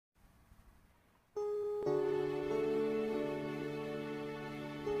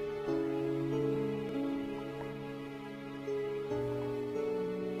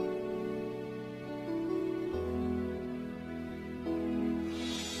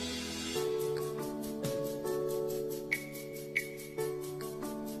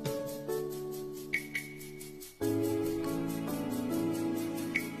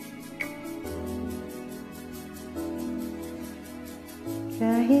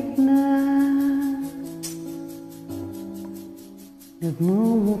Kahit na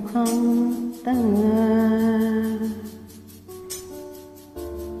nagmumukhang tanga,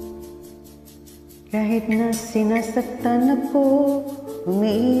 kahit na sinasaktan ako,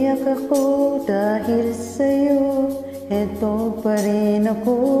 umiiyak ako dahil sa'yo, eto pa rin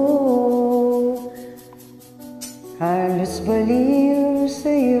ako. Halos baliw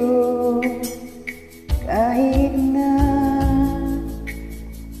sa'yo, kahit na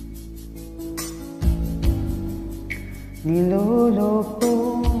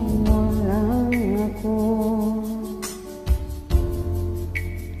niloloko mo lang ako.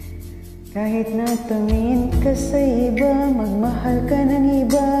 Kahit na tumingin ka sa iba, magmahal ka ng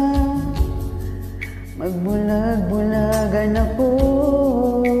iba, magbulag-bulagan ako.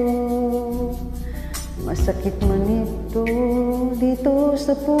 Masakit man ito dito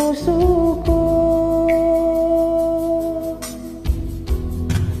sa puso ko.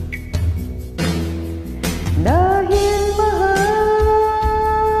 Dahil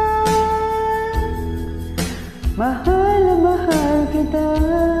mahal na mahal kita,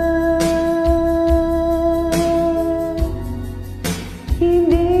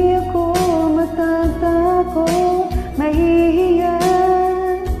 hindi ako matatako, mahihiya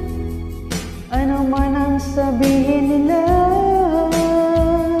ano man ang sabihin nila.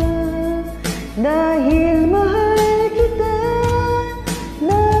 Dahil mahal kita,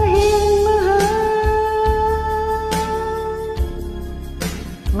 dahil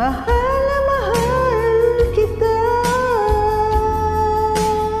mahal na mahal kita.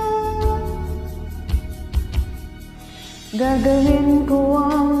 Gagawin ko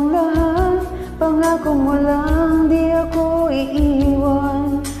ang lahat, pangako mo lang di ako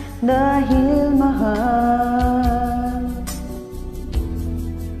iiwan. Dahil mahal,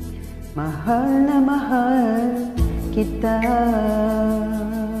 mahal na mahal kita.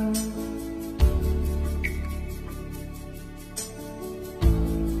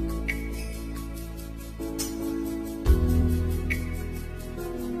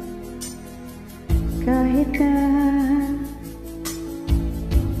 Kahit na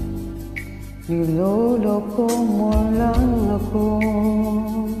niloloko mo lang ako,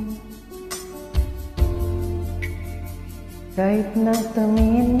 kahit na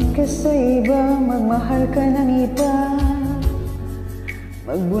tumingin ka sa iba, magmahal ka ng iba,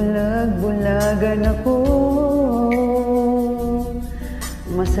 magbulag-bulagan ako.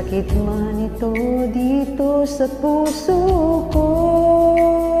 Masakit man ito dito sa puso ko.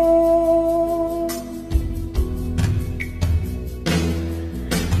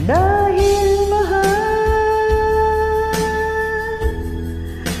 Dahil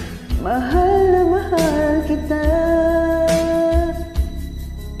mahal na mahal kita,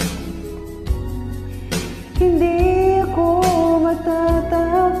 hindi ako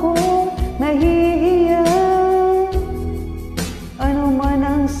matatako, nahihiya ano man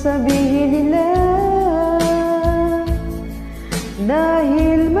ang sabihin nila.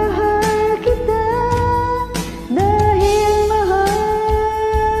 Dahil mahal kita, dahil mahal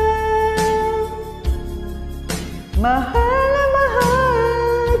na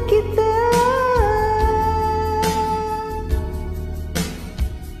mahal kita.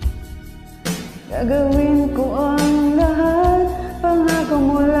 Gagawin ko ang lahat, pangako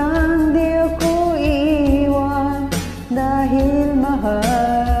mo lang di ako iiwan. Dahil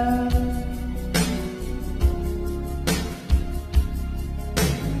mahal,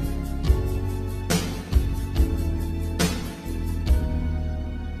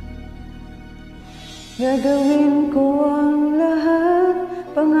 gagawin ko ang lahat,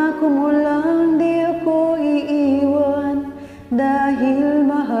 pangako mo lang di ako iiwan. Dahil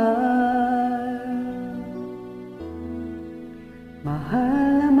mahal, mahal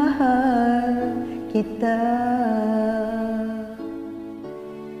na mahal kita.